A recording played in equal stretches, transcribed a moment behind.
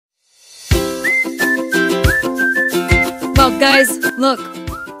guys, look.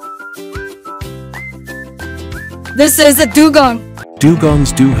 This is a dugong.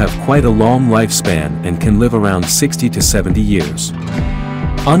 Dugongs do have quite a long lifespan and can live around 60 to 70 years.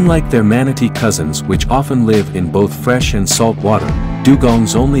 Unlike their manatee cousins, which often live in both fresh and salt water,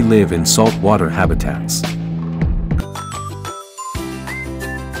 dugongs only live in saltwater habitats.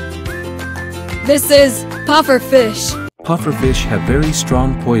 This is pufferfish. Pufferfish have very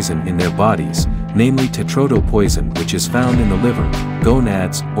strong poison in their bodies, namely tetrodotoxin, which is found in the liver,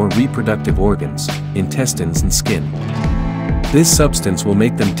 gonads, or reproductive organs, intestines and skin. This substance will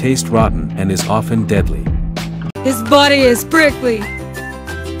make them taste rotten and is often deadly. His body is prickly.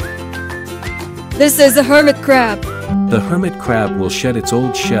 This is a hermit crab. The hermit crab will shed its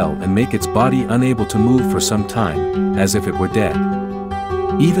old shell and make its body unable to move for some time, as if it were dead.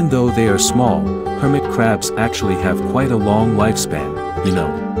 Even though they are small, hermit crabs actually have quite a long lifespan, you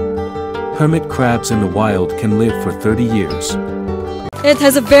know. Hermit crabs in the wild can live for 30 years. It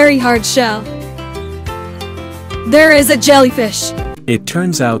has a very hard shell. There is a jellyfish. It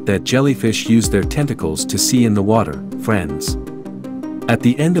turns out that jellyfish use their tentacles to see in the water, friends. At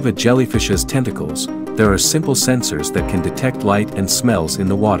the end of a jellyfish's tentacles, there are simple sensors that can detect light and smells in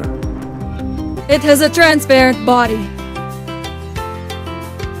the water. It has a transparent body.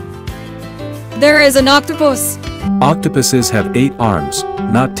 There is an octopus. Octopuses have 8 arms,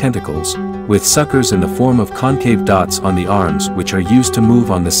 not tentacles, with suckers in the form of concave dots on the arms which are used to move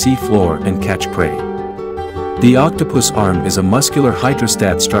on the sea floor and catch prey. The octopus arm is a muscular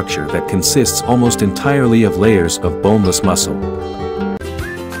hydrostat structure that consists almost entirely of layers of boneless muscle.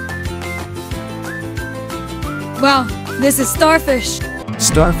 Wow, this is starfish.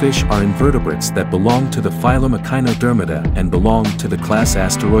 Starfish are invertebrates that belong to the phylum Echinodermata and belong to the class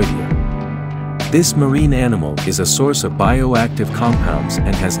Asteroidea. This marine animal is a source of bioactive compounds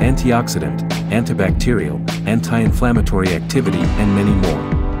and has antioxidant, antibacterial, anti-inflammatory activity and many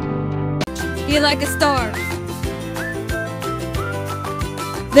more. You like a star.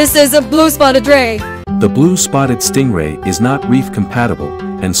 This is a blue-spotted ray. The blue-spotted stingray is not reef compatible,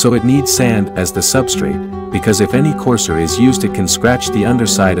 and so it needs sand as the substrate, because if any coarser is used it can scratch the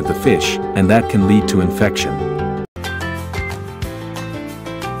underside of the fish, and that can lead to infection.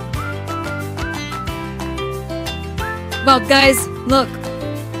 Well guys, look.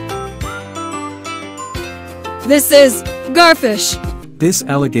 This is garfish. This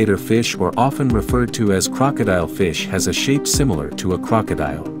alligator fish, or often referred to as crocodile fish, has a shape similar to a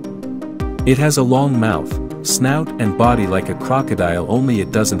crocodile. It has a long mouth, snout and body like a crocodile, only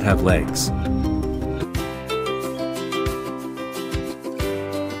it doesn't have legs.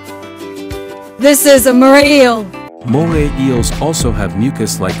 This is a moray eel. Moray eels also have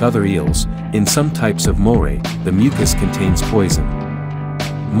mucus like other eels. In some types of moray, the mucus contains poison.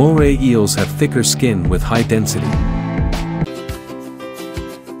 Moray eels have thicker skin with high density.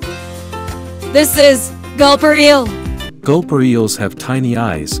 This is gulper eel. Gulper eels have tiny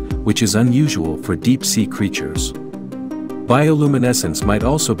eyes, which is unusual for deep-sea creatures. Bioluminescence might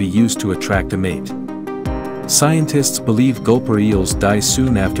also be used to attract a mate. Scientists believe gulper eels die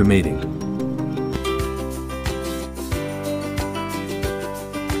soon after mating.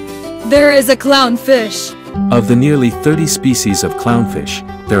 There is a clownfish. Of the nearly 30 species of clownfish,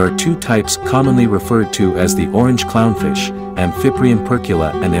 there are 2 types commonly referred to as the orange clownfish, Amphiprion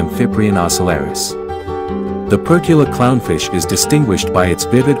purcula and Amphiprion ocellaris. The purcula clownfish is distinguished by its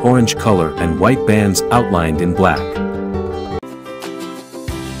vivid orange color and white bands outlined in black.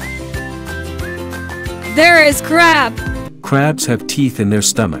 There is crab. Crabs have teeth in their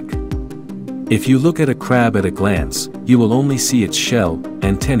stomach. If you look at a crab at a glance, you will only see its shell,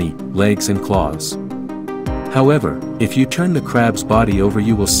 antennae, legs and claws. However, if you turn the crab's body over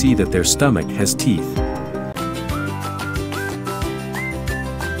you will see that their stomach has teeth.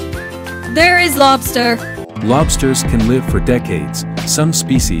 There is lobster. Lobsters can live for decades, some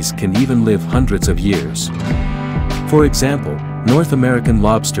species can even live hundreds of years. For example, North American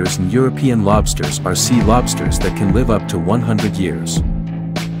lobsters and European lobsters are sea lobsters that can live up to 100 years.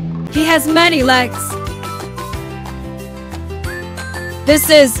 He has many legs. This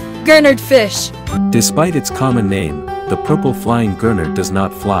is gurnard fish. Despite its common name, the purple flying gurnard does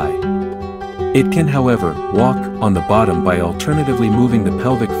not fly. It can, however, walk on the bottom by alternatively moving the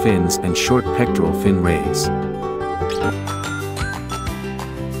pelvic fins and short pectoral fin rays.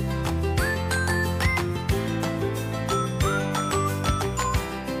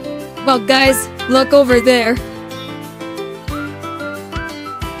 Well guys, look over there.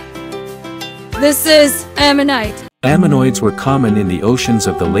 This is ammonite. Ammonites were common in the oceans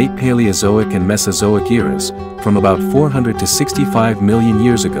of the late Paleozoic and Mesozoic eras, from about 400 to 65 million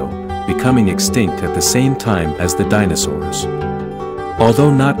years ago, becoming extinct at the same time as the dinosaurs.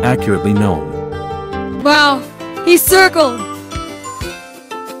 Although not accurately known. Wow, he circled!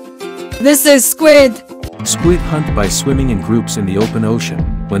 This is squid! Squid hunt by swimming in groups in the open ocean.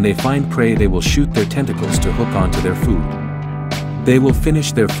 When they find prey, they will shoot their tentacles to hook onto their food. They will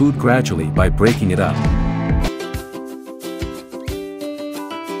finish their food gradually by breaking it up.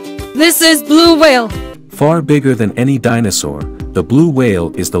 This is blue whale! Far bigger than any dinosaur, the blue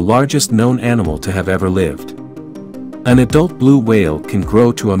whale is the largest known animal to have ever lived. An adult blue whale can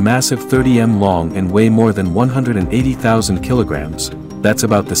grow to a massive 30 m long and weigh more than 180,000 kilograms. That's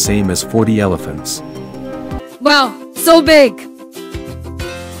about the same as 40 elephants. Wow, so big!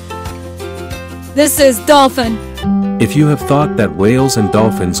 This is dolphin. If you have thought that whales and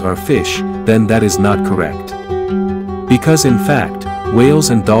dolphins are fish, then that is not correct. Because in fact, whales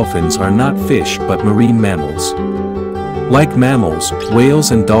and dolphins are not fish but marine mammals. Like mammals,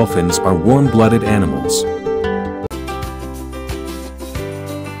 whales and dolphins are warm-blooded animals.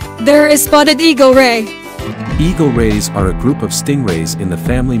 There is spotted eagle ray. Eagle rays are a group of stingrays in the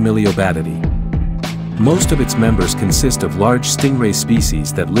family Myliobatidae. Most of its members consist of large stingray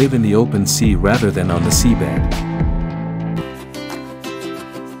species that live in the open sea rather than on the seabed.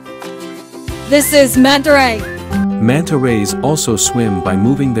 This is manta ray. Manta rays also swim by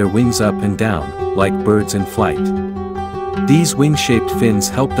moving their wings up and down, like birds in flight. These wing-shaped fins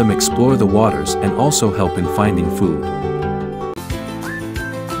help them explore the waters and also help in finding food.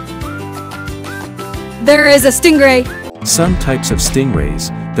 There is a stingray. Some types of stingrays,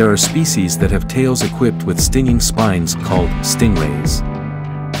 there are species that have tails equipped with stinging spines called stingrays.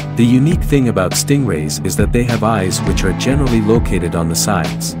 The unique thing about stingrays is that they have eyes which are generally located on the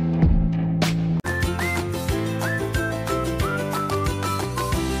sides.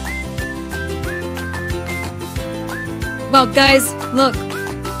 Well guys, look.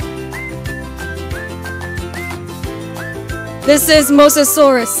 This is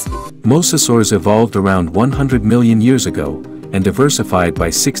MOSASAURUS. Mosasaurs evolved around 100 million years ago, and diversified by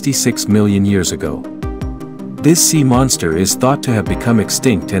 66 million years ago. This sea monster is thought to have become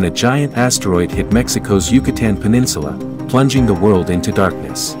extinct and a giant asteroid hit Mexico's Yucatan Peninsula, plunging the world into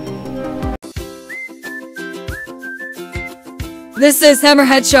darkness. This is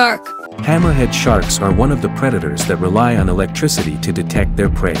hammerhead shark. Hammerhead sharks are one of the predators that rely on electricity to detect their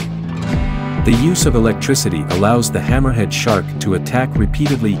prey. The use of electricity allows the hammerhead shark to attack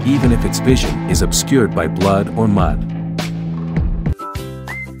repeatedly even if its vision is obscured by blood or mud.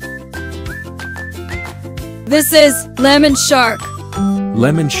 This is lemon shark.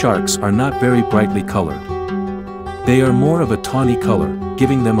 Lemon sharks are not very brightly colored. They are more of a tawny color,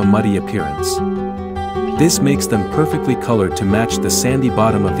 giving them a muddy appearance. This makes them perfectly colored to match the sandy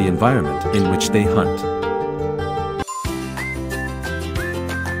bottom of the environment in which they hunt.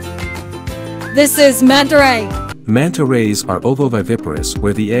 This is manta ray. Manta rays are ovoviviparous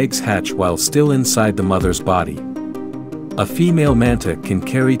where the eggs hatch while still inside the mother's body. A female manta can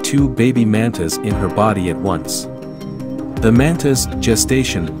carry 2 baby mantas in her body at once. The manta's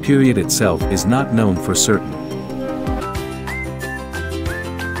gestation period itself is not known for certain.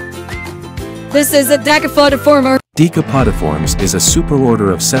 This is a DECAFODIFERMS. DECAFODIFERMS is a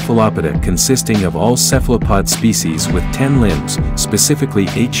superorder of cephalopoda consisting of all cephalopod species with 10 limbs, specifically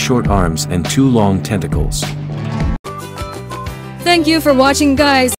 8 short arms and 2 long tentacles. Thank you for watching guys.